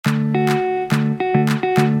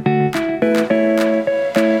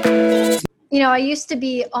I used to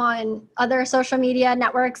be on other social media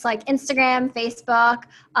networks like Instagram, Facebook.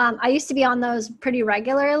 I used to be on those pretty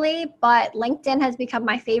regularly, but LinkedIn has become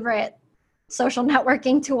my favorite social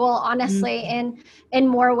networking tool, honestly, in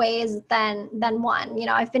more ways than one.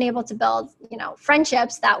 I've been able to build,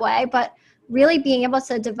 friendships that way, but really being able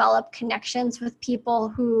to develop connections with people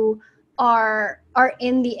who are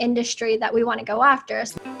in the industry that we want to go after.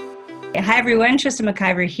 Hi, everyone. Trista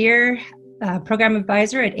McIver here, Program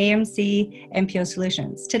Advisor at AMC MPO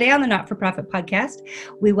Solutions. Today on the Not-for-Profit podcast,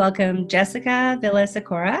 we welcome Jessica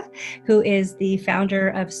Sikora, who is the founder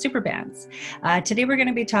of Superbands. Today, we're going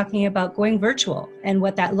to be talking about going virtual and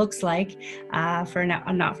what that looks like for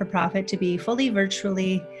a not-for-profit to be fully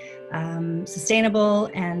virtually sustainable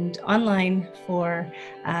and online for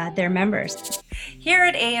their members. Here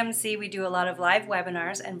at AMC, we do a lot of live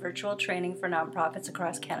webinars and virtual training for nonprofits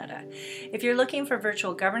across Canada. If you're looking for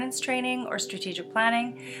virtual governance training or strategic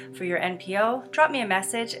planning for your NPO, drop me a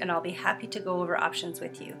message and I'll be happy to go over options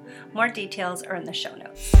with you. More details are in the show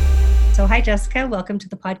notes. So hi, Jessica. Welcome to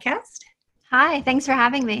the podcast. Hi, thanks for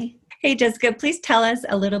having me. Hey, Jessica, please tell us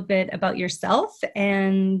a little bit about yourself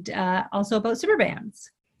and also about Superbands.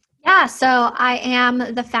 Yeah, so I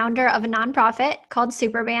am the founder of a nonprofit called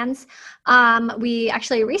Superbands. We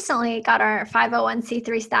actually recently got our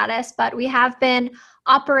 501c3 status, but we have been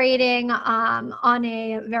operating on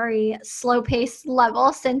a very slow-paced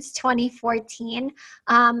level since 2014.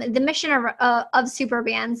 The mission of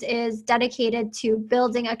Superbands is dedicated to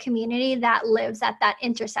building a community that lives at that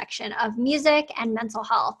intersection of music and mental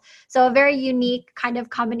health. So a very unique kind of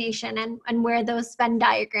combination and where those Venn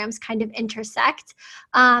diagrams kind of intersect.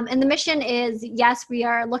 And the mission is, yes, we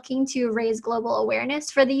are looking to raise global awareness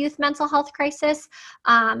for the youth mental health crisis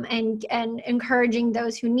and encouraging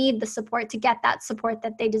those who need the support to get that support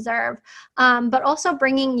that they deserve, but also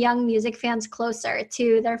bringing young music fans closer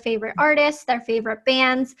to their favorite artists, their favorite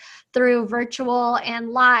bands through virtual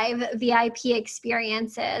and live VIP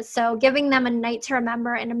experiences. So giving them a night to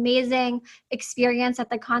remember, an amazing experience at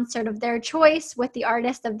the concert of their choice with the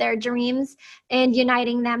artist of their dreams, and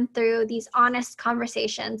uniting them through these honest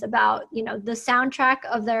conversations about, the soundtrack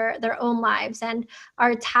of their own lives. And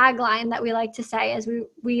our tagline that we like to say is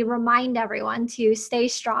we remind everyone to stay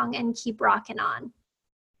strong and keep rocking on.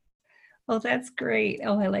 Oh, that's great.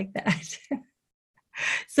 Oh, I like that.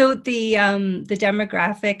 So the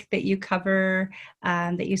demographic that you cover,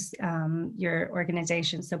 your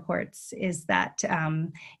organization supports, is that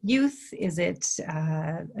youth? Is it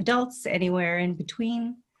adults? Anywhere in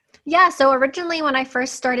between? Yeah, so originally when I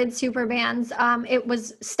first started Superbands, it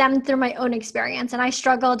was stemmed through my own experience, and I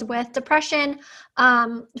struggled with depression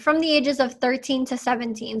from the ages of 13 to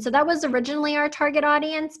 17. So that was originally our target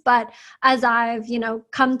audience, but as I've,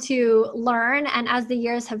 come to learn, and as the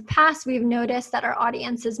years have passed, we've noticed that our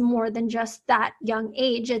audience is more than just that young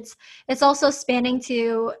age. It's also spanning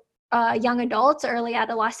to young adults, early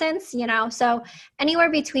adolescents, so anywhere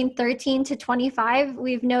between 13 to 25,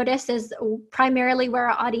 we've noticed is primarily where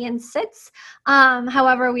our audience sits.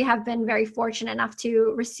 However, we have been very fortunate enough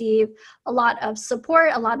to receive a lot of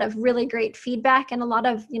support, a lot of really great feedback, and a lot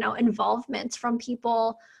of, involvement from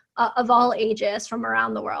people of all ages from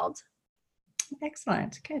around the world.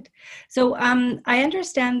 Excellent. Good. So I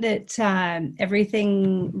understand that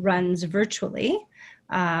everything runs virtually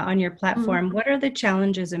on your platform. Mm-hmm. What are the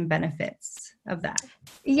challenges and benefits of that?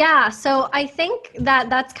 Yeah, so I think that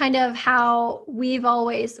that's kind of how we've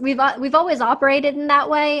always operated in that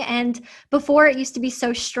way. And before, it used to be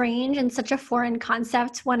so strange and such a foreign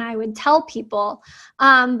concept when I would tell people.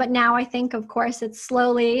 But now I think, of course, it's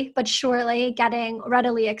slowly but surely getting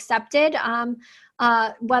readily accepted.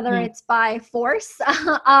 Whether it's by force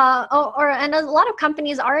and a lot of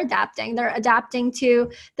companies are adapting. They're adapting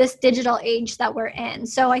to this digital age that we're in.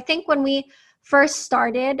 So I think when we first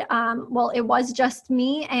started, it was just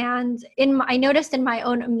me, and I noticed in my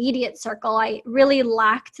own immediate circle, I really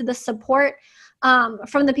lacked the support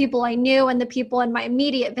from the people I knew and the people in my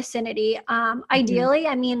immediate vicinity. Ideally,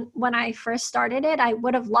 when I first started it, I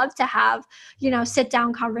would have loved to have, sit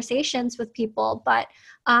down conversations with people, but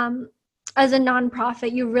as a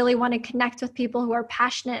nonprofit, you really want to connect with people who are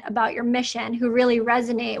passionate about your mission, who really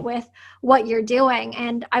resonate with what you're doing.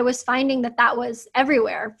 And I was finding that was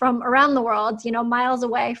everywhere from around the world, miles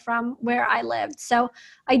away from where I lived. So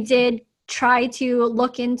I did try to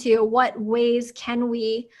look into what ways can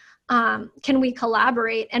we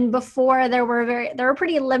collaborate. And before, there were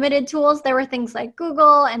pretty limited tools. There were things like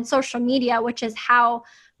Google and social media, which is how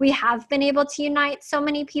we have been able to unite so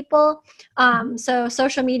many people. So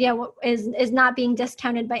social media is not being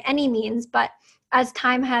discounted by any means, but as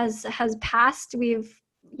time has passed, we've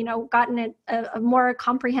gotten a more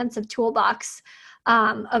comprehensive toolbox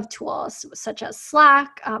of tools such as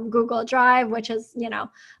Slack, Google Drive, which has,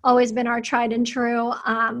 always been our tried and true,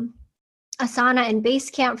 Asana and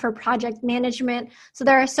Basecamp for project management. So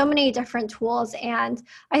there are so many different tools. And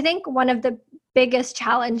I think one of the biggest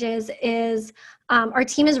challenges is our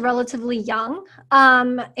team is relatively young.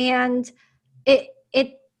 And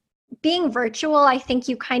it being virtual, I think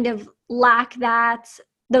you kind of lack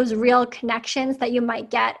those real connections that you might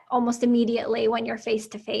get almost immediately when you're face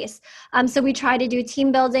to face. So we try to do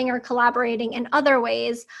team building or collaborating in other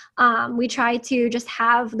ways. We try to just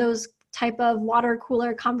have those type of water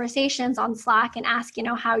cooler conversations on Slack and ask,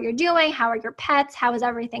 how you're doing, how are your pets, how is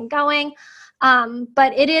everything going?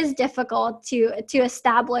 But it is difficult to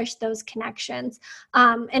establish those connections.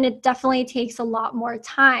 And it definitely takes a lot more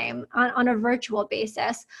time on a virtual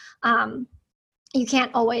basis. You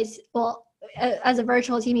can't always, as a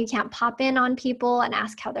virtual team, you can't pop in on people and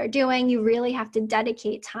ask how they're doing. You really have to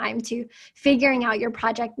dedicate time to figuring out your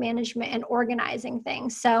project management and organizing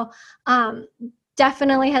things. So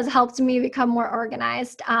definitely has helped me become more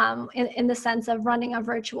organized in the sense of running a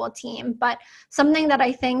virtual team. But something that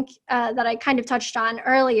I think that I kind of touched on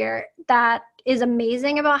earlier that is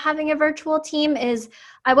amazing about having a virtual team is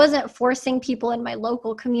I wasn't forcing people in my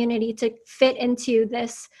local community to fit into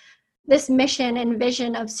this mission and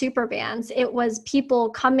vision of Superbands. It was people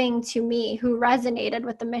coming to me who resonated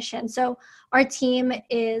with the mission. So our team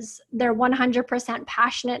they're 100%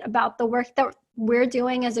 passionate about the work that we're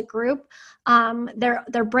doing as a group.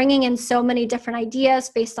 They're bringing in so many different ideas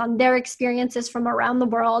based on their experiences from around the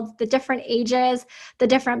world, the different ages, the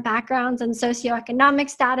different backgrounds and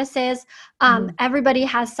socioeconomic statuses. Everybody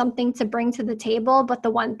has something to bring to the table, but the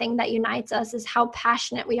one thing that unites us is how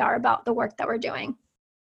passionate we are about the work that we're doing.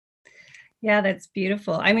 Yeah, that's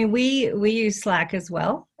beautiful. I mean, we use Slack as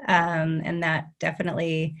well, and that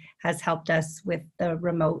definitely has helped us with the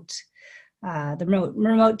remote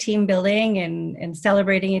team building and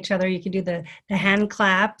celebrating each other. You can do the hand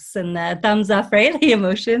claps and the thumbs up, right? The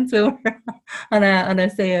emotions when we're on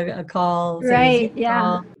a call, right? Yeah.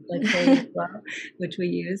 Call, let's say as well, which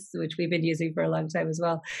we've been using for a long time as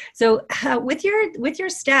well. So, with your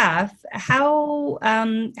staff, how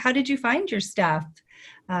did you find your staff?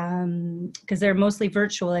 Because they're mostly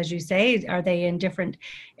virtual, as you say. Are they in different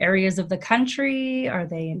areas of the country? Are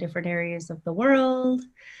they in different areas of the world?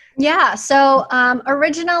 Yeah. So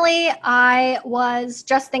originally I was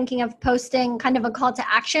just thinking of posting kind of a call to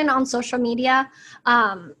action on social media.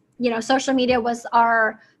 Social media was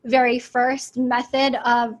our very first method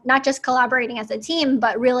of not just collaborating as a team,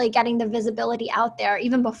 but really getting the visibility out there.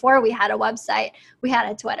 Even before we had a website, we had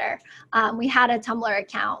a Twitter, we had a Tumblr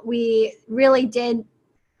account. We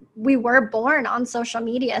were born on social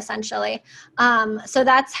media, essentially. So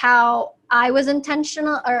that's how I was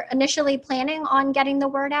initially planning on getting the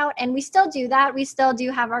word out. And we still do that. We still do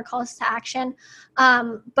have our calls to action.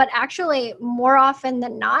 But actually, more often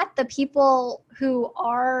than not, the people who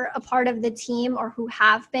are a part of the team or who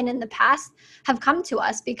have been in the past have come to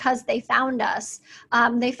us because they found us.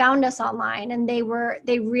 They found us online, and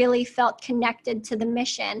they really felt connected to the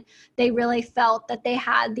mission. They really felt that they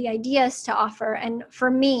had the ideas to offer. And for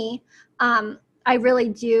me, I really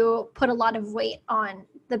do put a lot of weight on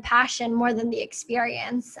the passion more than the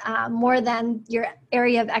experience, more than your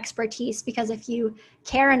area of expertise, because if you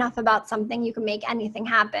care enough about something, you can make anything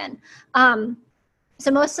happen. So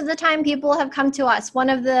most of the time people have come to us. One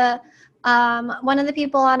of the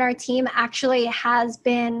people on our team actually has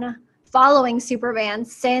been following Superbands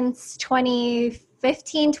since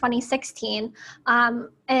 2015, 2016.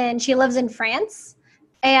 And she lives in France.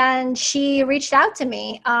 And she reached out to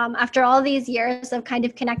me after all these years of kind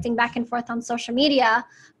of connecting back and forth on social media.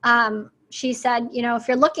 She said, if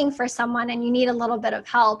you're looking for someone and you need a little bit of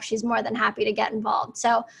help, she's more than happy to get involved.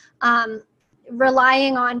 So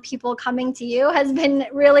relying on people coming to you has been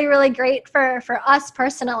really, really great for us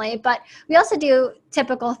personally. But we also do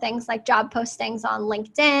typical things like job postings on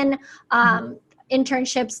LinkedIn.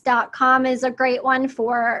 Internships.com is a great one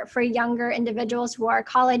for younger individuals who are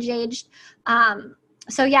college aged.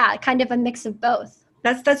 So yeah, kind of a mix of both.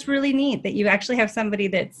 That's really neat that you actually have somebody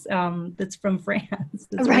that's from France.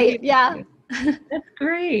 That's right. Really yeah. That's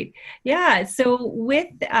great. Yeah. So with,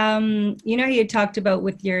 you talked about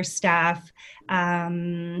with your staff,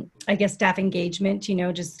 I guess staff engagement,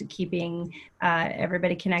 just keeping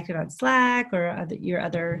everybody connected on Slack or your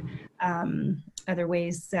other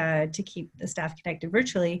ways to keep the staff connected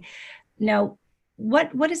virtually. Now,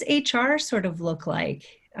 what does HR sort of look like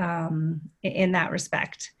in that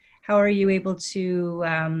respect? How are you able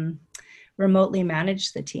to remotely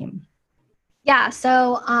manage the team? Yeah,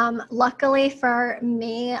 so luckily for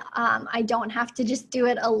me, I don't have to just do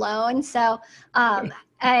it alone. So um,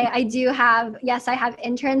 I do have, yes, I have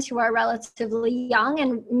interns who are relatively young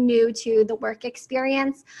and new to the work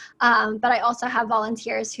experience, but I also have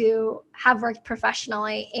volunteers who have worked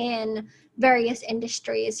professionally in various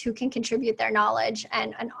industries who can contribute their knowledge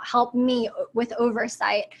and help me with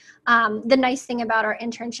oversight. The nice thing about our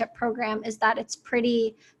internship program is that it's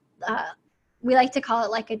pretty uh, we like to call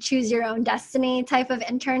it like a choose your own destiny type of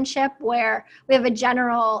internship where we have a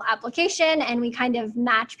general application and we kind of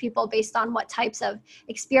match people based on what types of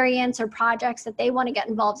experience or projects that they want to get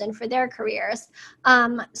involved in for their careers.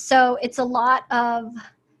 So it's a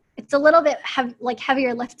little bit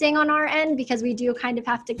heavier lifting on our end because we do kind of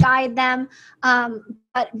have to guide them.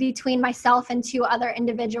 But between myself and two other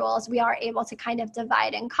individuals, we are able to kind of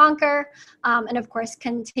divide and conquer. And of course,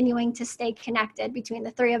 continuing to stay connected between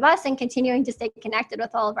the three of us and continuing to stay connected with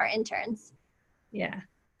all of our interns. Yeah.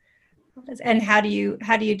 And how do you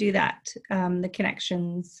do that? The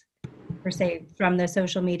connections, per se, from the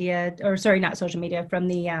social media, or sorry, not social media, from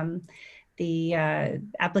the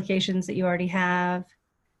applications that you already have,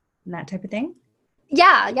 and that type of thing.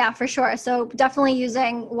 Yeah, for sure. So definitely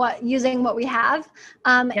using what we have,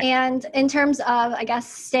 Yeah. and in terms of, I guess,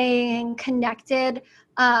 staying connected.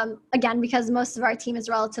 Again, because most of our team is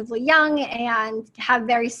relatively young and have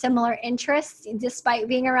very similar interests, despite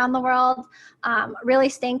being around the world. Really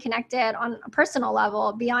staying connected on a personal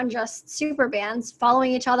level beyond just super bands,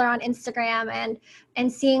 following each other on Instagram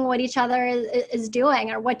and seeing what each other is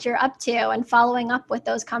doing or what you're up to, and following up with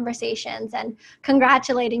those conversations and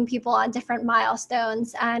congratulating people on different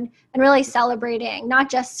milestones and really celebrating not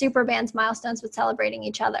just super bands milestones, but celebrating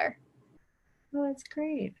each other. Oh, that's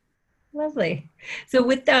great. Lovely. So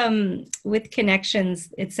with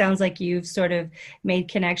connections, it sounds like you've sort of made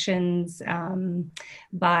connections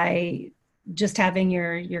by just having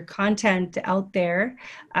your content out there.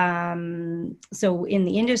 So in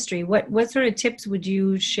the industry, what sort of tips would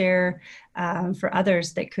you share for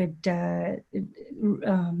others that could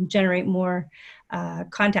generate more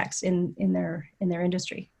contacts in their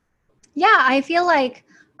industry? Yeah, I feel like,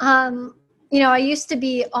 I used to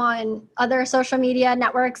be on other social media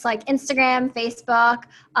networks like Instagram, Facebook.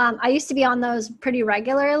 I used to be on those pretty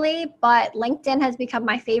regularly, but LinkedIn has become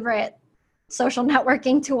my favorite social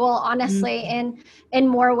networking tool, honestly, Mhm. in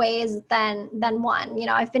more ways than one.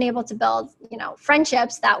 I've been able to build,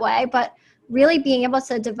 friendships that way, but really being able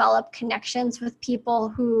to develop connections with people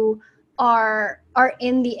who are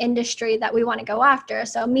in the industry that we want to go after.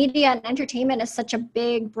 So media and entertainment is such a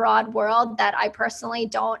big, broad world that I personally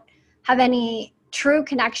don't have any true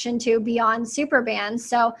connection to beyond super bands.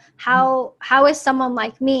 So how is someone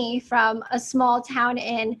like me from a small town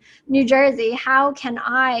in New Jersey, how can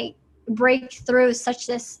I break through such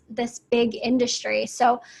this big industry?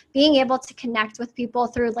 So being able to connect with people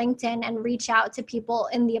through LinkedIn and reach out to people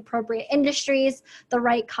in the appropriate industries, the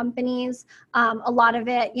right companies, a lot of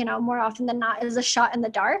it, more often than not, is a shot in the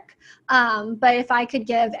dark. But if I could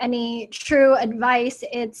give any true advice,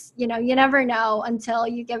 it's, you never know until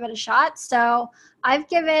you give it a shot. So I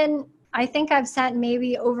think I've sent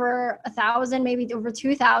maybe over 1,000, maybe over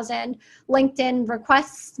 2,000 LinkedIn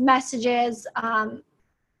requests, messages,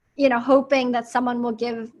 hoping that someone will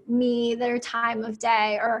give me their time of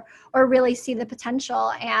day or really see the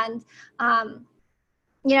potential. And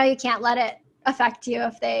you can't let it affect you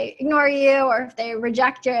if they ignore you or if they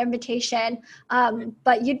reject your invitation.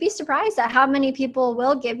 But you'd be surprised at how many people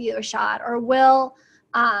will give you a shot or will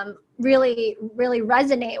really, really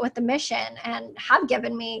resonate with the mission and have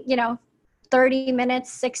given me, 30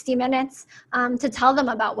 minutes, 60 minutes to tell them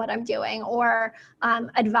about what I'm doing, or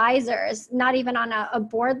advisors, not even on a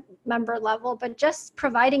board member level, but just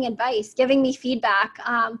providing advice, giving me feedback.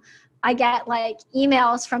 I get like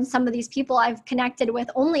emails from some of these people I've connected with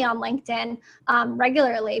only on LinkedIn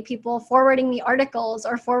regularly, people forwarding me articles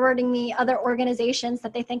or forwarding me other organizations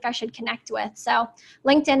that they think I should connect with. So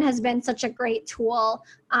LinkedIn has been such a great tool.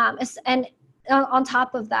 And on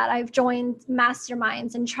top of that, I've joined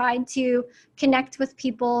masterminds and tried to connect with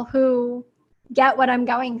people who get what I'm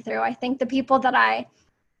going through. I think the people that I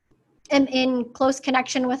am in close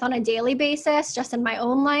connection with on a daily basis, just in my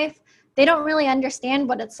own life, they don't really understand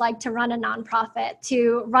what it's like to run a nonprofit,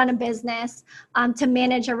 to run a business, to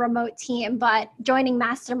manage a remote team. But joining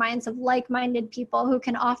masterminds of like-minded people who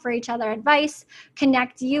can offer each other advice,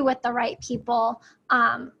 connect you with the right people,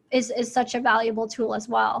 is such a valuable tool as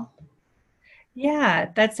well. Yeah,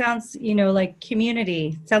 that sounds, like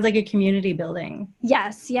community. Sounds like a community building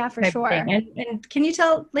Yes, yeah, for type of thing. sure. And can you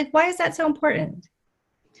tell, like, why is that so important?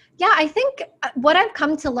 Yeah, I think what I've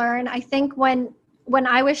come to learn, I think when when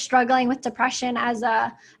I was struggling with depression as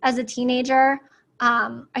a teenager,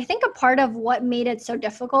 I think a part of what made it so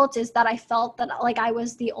difficult is that I felt that like I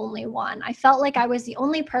was the only one. I felt like I was the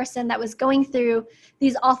only person that was going through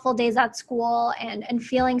these awful days at school and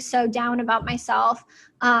feeling so down about myself.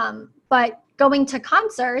 But going to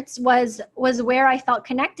concerts was where I felt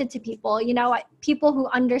connected to people, people who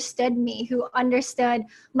understood me, who understood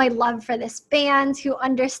my love for this band, who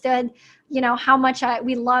understood, how much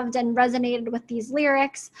we loved and resonated with these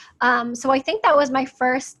lyrics. So I think that was my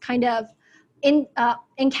first kind of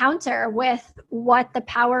encounter with what the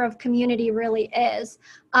power of community really is.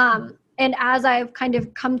 And as I've kind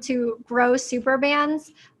of come to grow super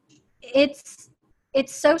bands, it's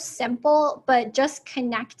so simple, but just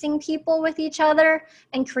connecting people with each other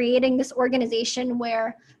and creating this organization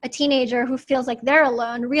where a teenager who feels like they're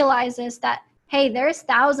alone realizes that, hey, there's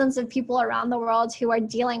thousands of people around the world who are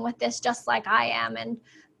dealing with this just like I am,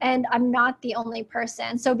 and I'm not the only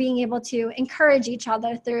person. So being able to encourage each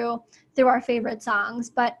other through our favorite songs,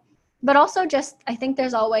 but also just, I think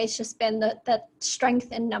there's always just been the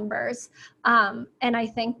strength in numbers. And I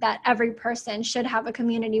think that every person should have a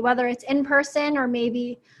community, whether it's in person or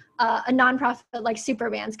maybe a nonprofit like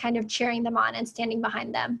Superbands kind of cheering them on and standing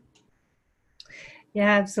behind them.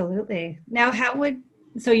 Yeah, absolutely. Now,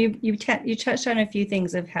 so you touched on a few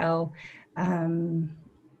things of how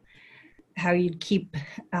you'd keep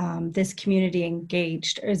this community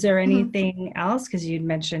engaged. Is there anything else? Because you'd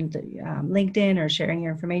mentioned LinkedIn or sharing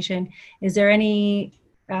your information. Is there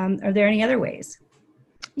are there any other ways?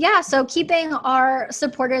 Yeah, so keeping our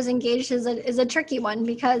supporters engaged is a tricky one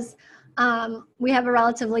because we have a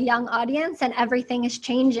relatively young audience and everything is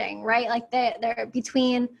changing, right? Like they're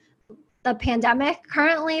between the pandemic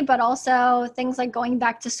currently, but also things like going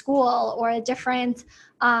back to school or different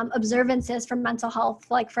observances for mental health.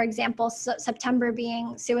 Like, for example, September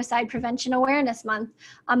being Suicide Prevention Awareness Month.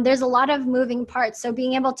 There's a lot of moving parts. So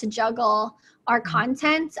being able to juggle our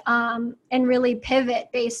content and really pivot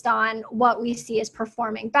based on what we see as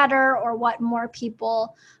performing better or what more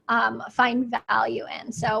people find value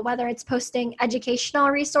in. So whether it's posting educational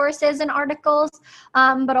resources and articles,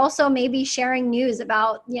 but also maybe sharing news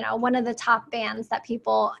about, one of the top bands that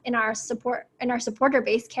people in our supporter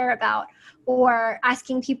base care about, or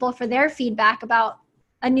asking people for their feedback about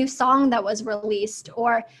a new song that was released,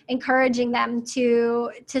 or encouraging them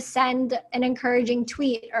to send an encouraging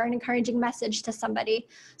tweet or an encouraging message to somebody.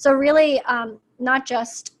 So really not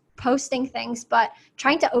just posting things, but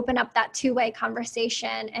trying to open up that two-way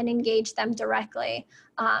conversation and engage them directly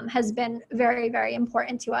has been very, very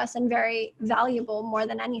important to us and very valuable more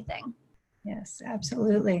than anything. Yes,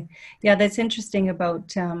 absolutely. Yeah, that's interesting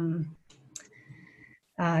about,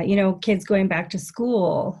 kids going back to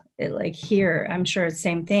school. Like here, I'm sure it's the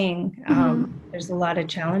same thing. There's a lot of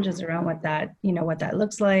challenges around what that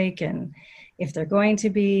looks like, and if they're going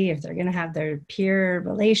to have their peer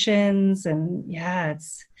relations, and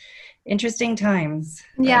it's interesting times.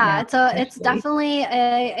 Yeah, it's definitely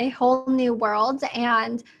a whole new world,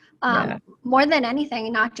 and more than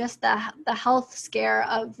anything, not just the health scare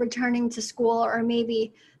of returning to school or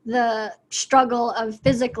maybe the struggle of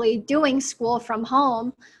physically doing school from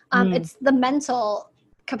home. It's the mental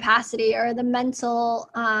capacity or the mental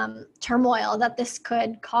turmoil that this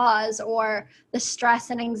could cause, or the stress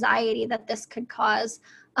and anxiety that this could cause.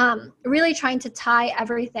 Really trying to tie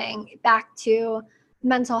everything back to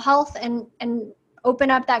mental health and open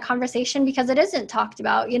up that conversation, because it isn't talked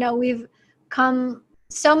about. We've come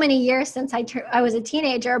so many years since I was a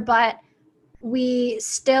teenager, but we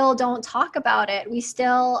still don't talk about it. We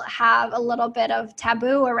still have a little bit of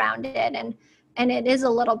taboo around it, and it is a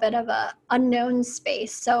little bit of a unknown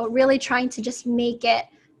space. So really trying to just normalize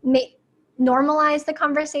the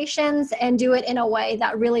conversations and do it in a way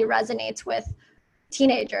that really resonates with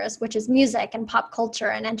teenagers, which is music and pop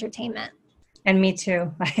culture and entertainment. And me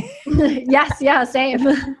too. Yes, yeah,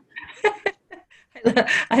 same.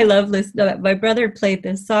 I love listening. My brother played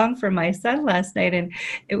this song for my son last night, and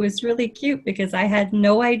it was really cute because I had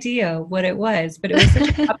no idea what it was, but it was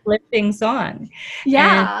such an uplifting song.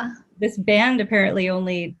 Yeah. And this band apparently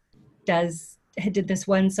only did this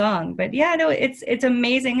one song, but it's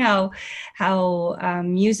amazing how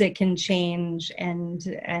music can change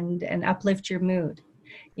and uplift your mood,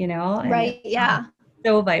 Right. Yeah.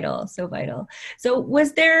 So vital. So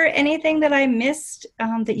was there anything that I missed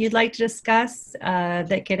that you'd like to discuss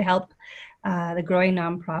that could help the growing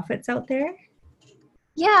nonprofits out there?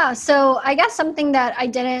 Yeah, so I guess something that I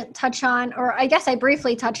didn't touch on, or I guess I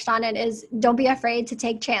briefly touched on it, is don't be afraid to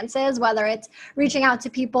take chances, whether it's reaching out to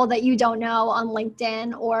people that you don't know on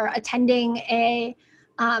LinkedIn or attending a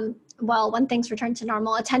when things return to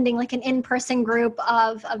normal, attending like an in-person group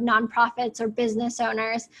of nonprofits or business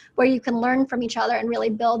owners where you can learn from each other and really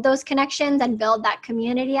build those connections and build that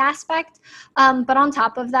community aspect. But on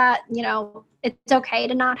top of that, it's okay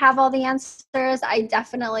to not have all the answers. I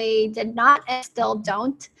definitely did not and still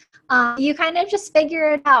don't. You kind of just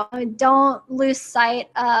figure it out. Don't lose sight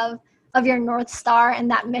of your North Star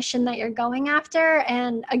and that mission that you're going after.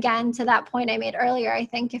 And again, to that point I made earlier, I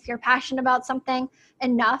think if you're passionate about something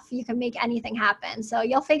enough, you can make anything happen. So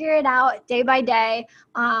you'll figure it out day by day,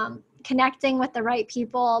 connecting with the right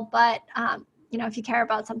people. But, if you care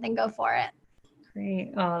about something, go for it.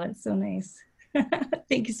 Great. Oh, that's so nice.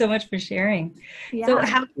 Thank you so much for sharing. Yeah. So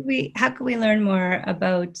how can we learn more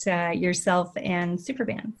about yourself and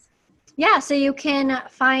Superbands? Yeah, so you can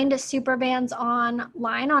find Superbands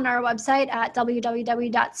online on our website at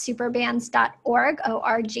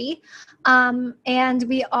www.superbands.org. And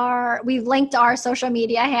we've linked our social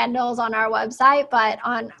media handles on our website, but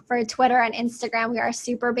for Twitter and Instagram, we are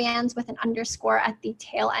Superbands with an underscore at the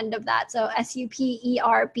tail end of that. So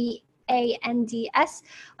SUPERBANDS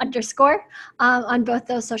underscore on both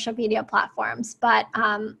those social media platforms. But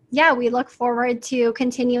we look forward to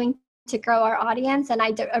continuing to grow our audience. And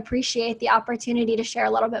I appreciate the opportunity to share a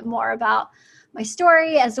little bit more about my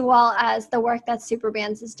story as well as the work that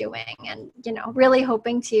Superbands is doing and, really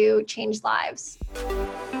hoping to change lives.